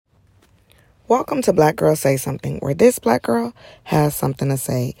Welcome to Black Girl Say Something, where this Black girl has something to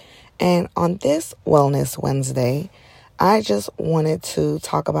say. And on this Wellness Wednesday, I just wanted to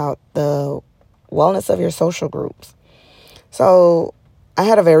talk about the wellness of your social groups. So I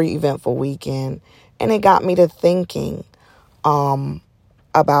had a very eventful weekend, and it got me to thinking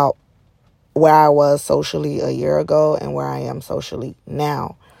about where I was socially a year ago and where I am socially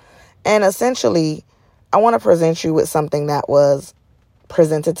now. And essentially, I want to present you with something that was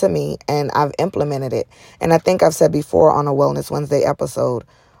presented to me, and I've implemented it. And I think I've said before on a Wellness Wednesday episode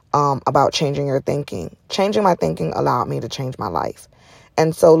about changing your thinking. Changing my thinking allowed me to change my life.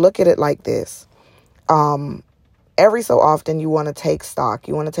 And so look at it like this. Every so often you want to take stock.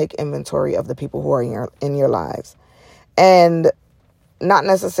 You want to take inventory of the people who are in your lives. And not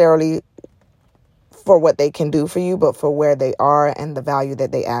necessarily for what they can do for you, but for where they are and the value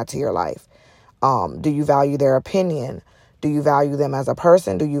that they add to your life. Do you value their opinion? Do you value them as a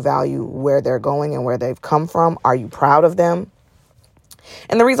person? Do you value where they're going and where they've come from? Are you proud of them?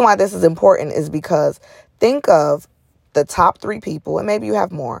 And the reason why this is important is because think of the top 3 people, and maybe you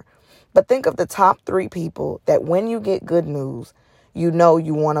have more, but think of the top 3 people that when you get good news, you know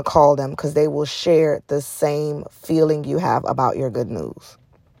you want to call them because they will share the same feeling you have about your good news.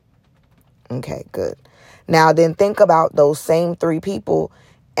 Okay, good. Now then think about those same 3 people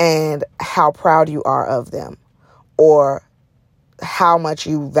and how proud you are of them, or how much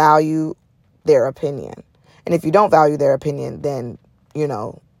you value their opinion. And if you don't value their opinion, then,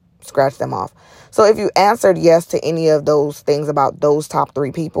 scratch them off. So if you answered yes to any of those things about those top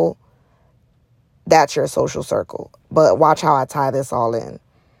 3 people, that's your social circle. But watch how I tie this all in.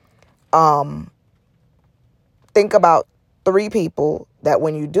 Think about 3 people that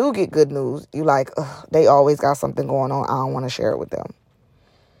when you do get good news, you like, they always got something going on. I don't want to share it with them.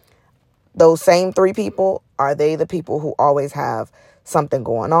 Those same 3 people, are they the people who always have something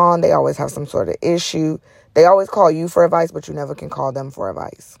going on? They always have some sort of issue. They always call you for advice, but you never can call them for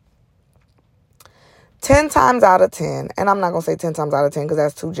advice. 10 times out of 10, and I'm not going to say 10 times out of 10 because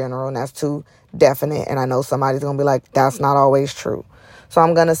that's too general and that's too definite. And I know somebody's going to be like, that's not always true. So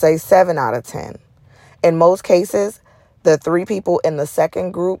I'm going to say 7 out of 10. In most cases, the 3 people in the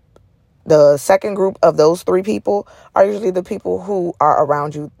second group of those 3 people are usually the people who are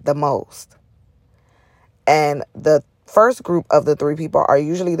around you the most. And the first group of the 3 people are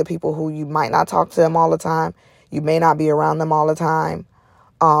usually the people who you might not talk to them all the time. You may not be around them all the time.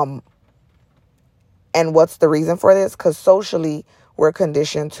 And what's the reason for this? Because socially, we're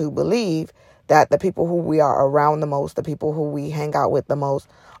conditioned to believe that the people who we are around the most, the people who we hang out with the most,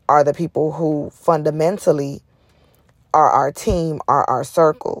 are the people who fundamentally are our team, are our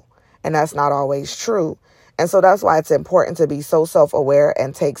circle. And that's not always true. And so that's why it's important to be so self-aware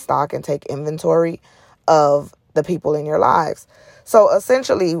and take stock and take inventory of the people in your lives. So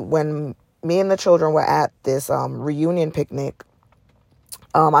essentially, when me and the children were at this reunion picnic,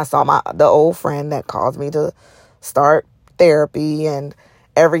 I saw the old friend that caused me to start therapy and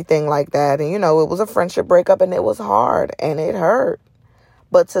everything like that. And, it was a friendship breakup and it was hard and it hurt.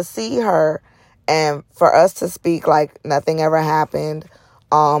 But to see her and for us to speak like nothing ever happened,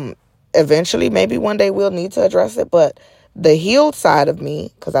 eventually, maybe one day we'll need to address it. But the healed side of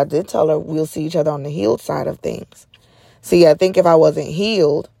me, because I did tell her we'll see each other on the healed side of things. See, I think if I wasn't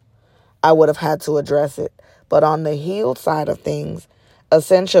healed, I would have had to address it. But on the healed side of things,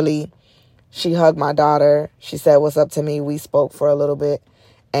 essentially, she hugged my daughter. She said what's up to me. We spoke for a little bit.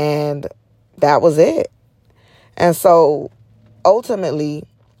 And that was it. And so ultimately,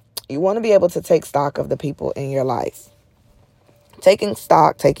 you want to be able to take stock of the people in your life. Taking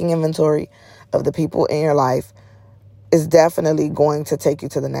stock, taking inventory of the people in your life is definitely going to take you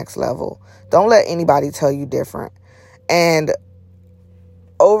to the next level. Don't let anybody tell you different. And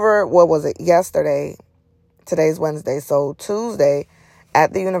over, yesterday, today's Wednesday, so Tuesday,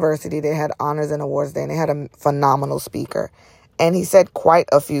 at the university, they had Honors and Awards Day, and they had a phenomenal speaker. And he said quite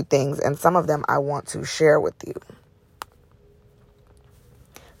a few things, and some of them I want to share with you.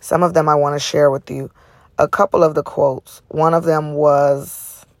 A couple of the quotes. One of them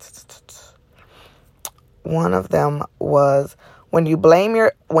was, when you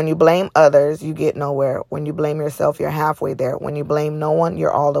blame others, you get nowhere. When you blame yourself, you're halfway there. When you blame no one,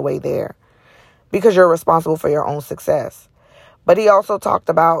 you're all the way there. Because you're responsible for your own success. But he also talked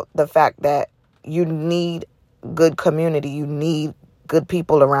about the fact that you need good community. You need good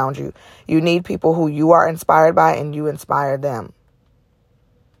people around you. You need people who you are inspired by and you inspire them.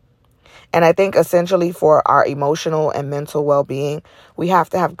 And I think essentially for our emotional and mental well-being, we have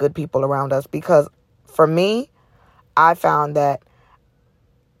to have good people around us. Because for me, I found that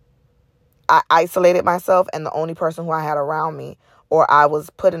I isolated myself, and the only person who I had around me or I was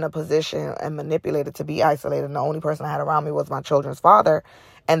put in a position and manipulated to be isolated, and the only person I had around me was my children's father,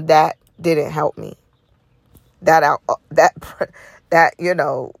 and that didn't help me. That you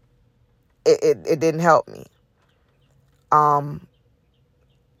know, it didn't help me.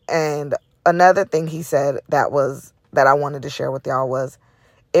 And another thing he said that I wanted to share with y'all was,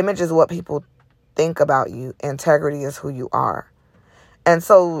 image is what people think about you. Integrity is who you are. And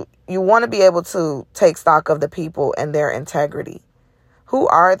so you want to be able to take stock of the people and their integrity. Who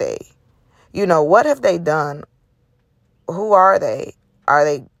are they? You know, what have they done? Who are they? Are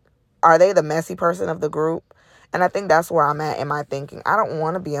they the messy person of the group? And I think that's where I'm at in my thinking. I don't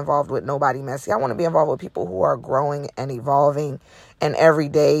want to be involved with nobody messy. I want to be involved with people who are growing and evolving. And every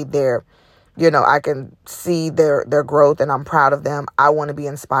day I can see their growth, and I'm proud of them. I want to be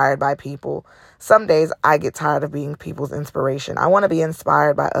inspired by people. Some days I get tired of being people's inspiration. I want to be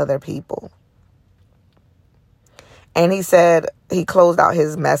inspired by other people. And he closed out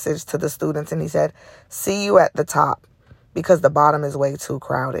his message to the students, and he said, see you at the top, because the bottom is way too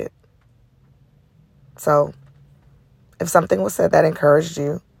crowded. So if something was said that encouraged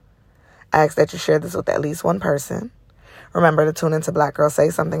you, I ask that you share this with at least one person. Remember to tune into Black Girl Say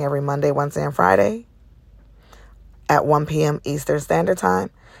Something every Monday, Wednesday, and Friday at 1 p.m. Eastern Standard Time,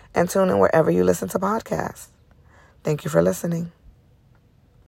 and tune in wherever you listen to podcasts. Thank you for listening.